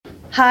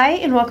Hi,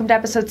 and welcome to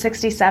episode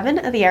 67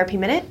 of the ERP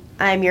Minute.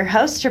 I'm your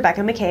host,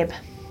 Rebecca McCabe.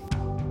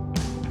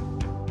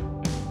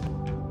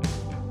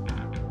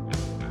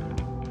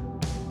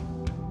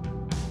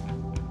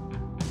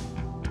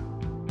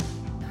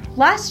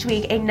 Last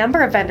week, a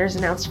number of vendors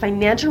announced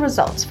financial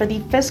results for the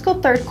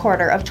fiscal third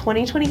quarter of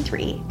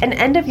 2023 and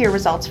end-of-year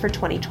results for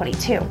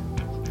 2022.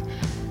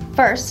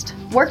 First,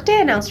 Workday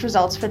announced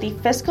results for the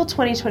fiscal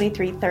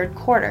 2023 third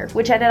quarter,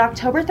 which ended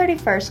October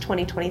 31st,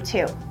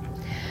 2022.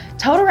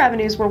 Total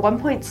revenues were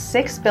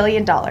 $1.6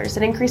 billion,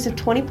 an increase of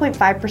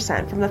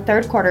 20.5% from the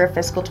third quarter of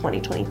fiscal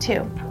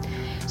 2022.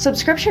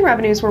 Subscription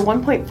revenues were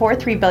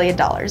 $1.43 billion,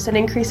 an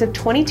increase of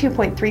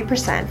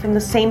 22.3% from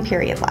the same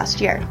period last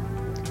year.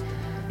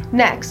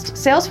 Next,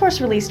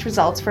 Salesforce released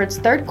results for its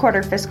third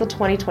quarter fiscal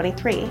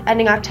 2023,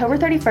 ending October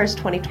 31st,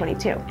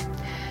 2022.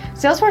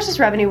 Salesforce's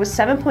revenue was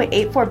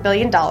 $7.84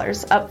 billion,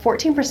 up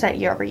 14%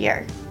 year over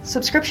year.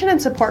 Subscription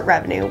and support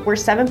revenue were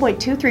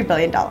 $7.23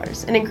 billion,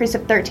 an increase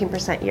of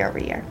 13% year over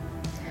year.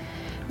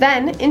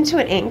 Then,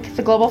 Intuit Inc.,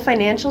 the global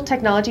financial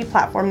technology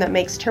platform that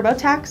makes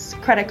TurboTax,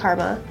 Credit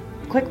Karma,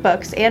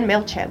 QuickBooks, and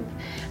MailChimp,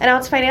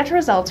 announced financial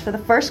results for the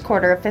first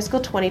quarter of fiscal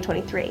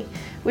 2023,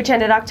 which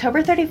ended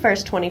October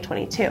 31st,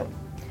 2022.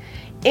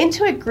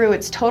 Intuit grew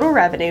its total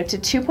revenue to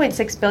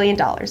 $2.6 billion,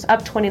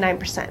 up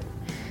 29%.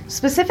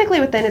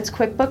 Specifically within its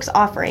QuickBooks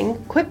offering,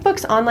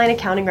 QuickBooks Online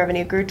accounting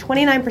revenue grew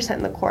 29%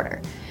 in the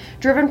quarter,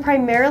 driven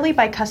primarily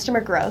by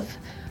customer growth,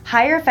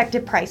 higher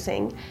effective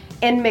pricing,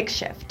 and mix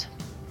shift.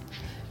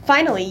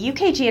 Finally,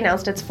 UKG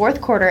announced its fourth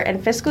quarter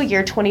and fiscal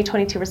year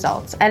 2022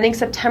 results, ending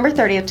September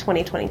 30th,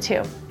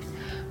 2022.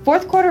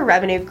 Fourth quarter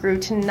revenue grew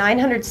to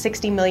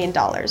 $960 million,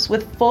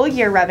 with full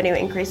year revenue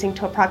increasing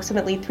to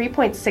approximately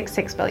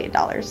 $3.66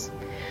 billion.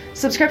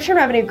 Subscription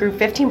revenue grew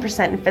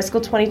 15% in fiscal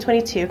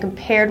 2022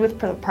 compared with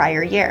the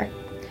prior year.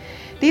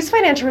 These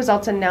financial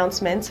results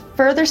announcements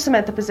further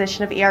cement the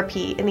position of ERP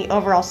in the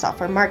overall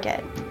software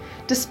market.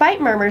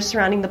 Despite murmurs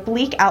surrounding the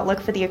bleak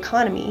outlook for the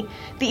economy,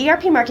 the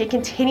ERP market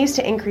continues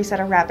to increase at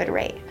a rapid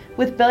rate,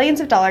 with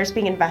billions of dollars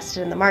being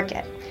invested in the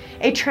market,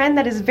 a trend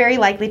that is very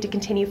likely to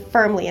continue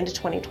firmly into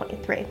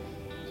 2023.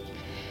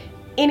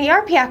 In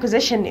ERP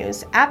acquisition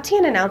news,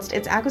 Aptean announced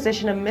its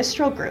acquisition of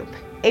Mistral Group,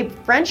 a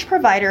French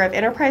provider of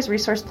enterprise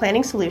resource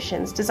planning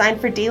solutions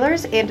designed for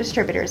dealers and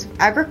distributors of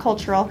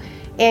agricultural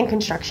and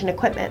construction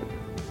equipment.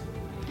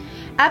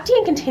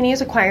 Aptean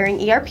continues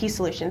acquiring ERP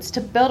solutions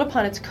to build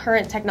upon its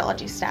current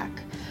technology stack,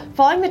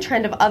 following the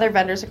trend of other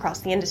vendors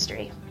across the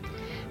industry.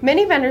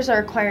 Many vendors are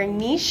acquiring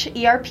niche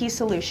ERP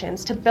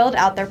solutions to build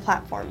out their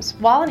platforms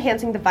while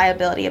enhancing the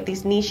viability of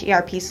these niche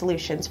ERP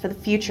solutions for the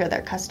future of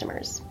their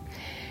customers.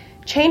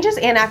 Changes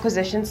and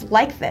acquisitions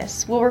like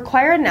this will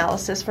require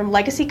analysis from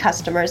legacy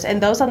customers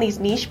and those on these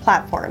niche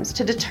platforms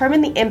to determine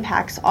the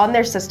impacts on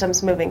their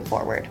systems moving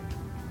forward.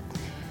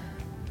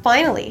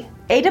 Finally,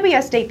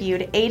 AWS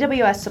debuted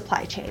AWS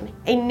Supply Chain,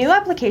 a new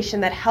application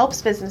that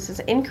helps businesses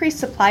increase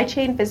supply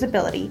chain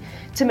visibility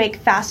to make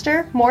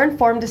faster, more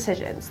informed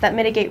decisions that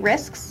mitigate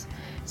risks,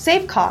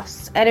 save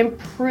costs, and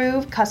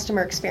improve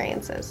customer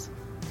experiences.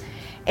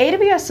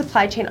 AWS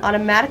Supply Chain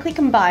automatically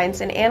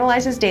combines and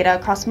analyzes data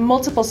across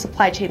multiple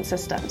supply chain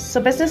systems so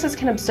businesses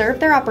can observe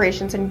their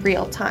operations in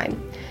real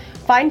time,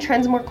 find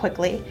trends more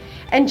quickly,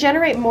 and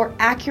generate more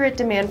accurate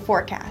demand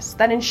forecasts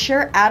that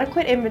ensure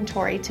adequate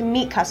inventory to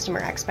meet customer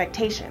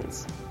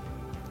expectations.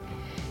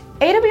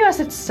 AWS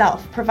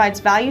itself provides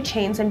value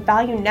chains and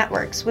value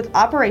networks with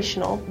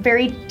operational,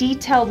 very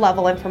detailed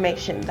level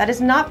information that is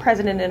not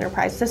present in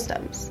enterprise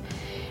systems.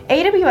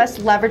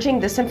 AWS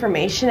leveraging this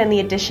information and the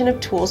addition of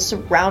tools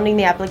surrounding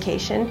the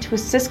application to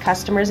assist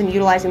customers in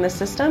utilizing the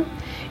system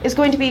is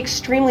going to be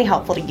extremely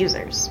helpful to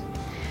users.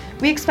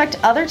 We expect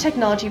other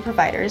technology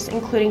providers,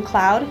 including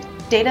cloud,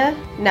 data,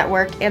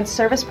 network, and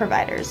service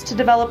providers, to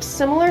develop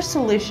similar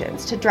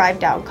solutions to drive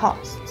down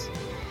costs.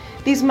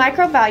 These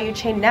micro-value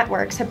chain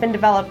networks have been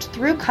developed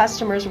through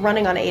customers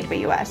running on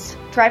AWS,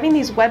 driving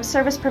these web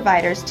service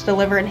providers to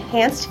deliver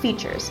enhanced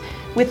features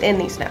within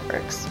these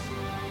networks.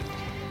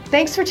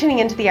 Thanks for tuning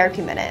into the ERP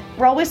Minute.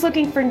 We're always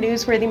looking for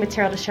newsworthy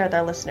material to share with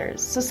our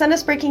listeners, so send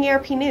us breaking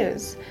ERP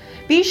news.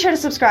 Be sure to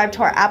subscribe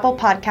to our Apple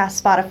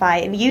Podcasts,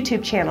 Spotify, and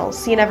YouTube channels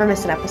so you never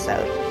miss an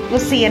episode. We'll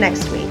see you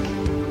next week.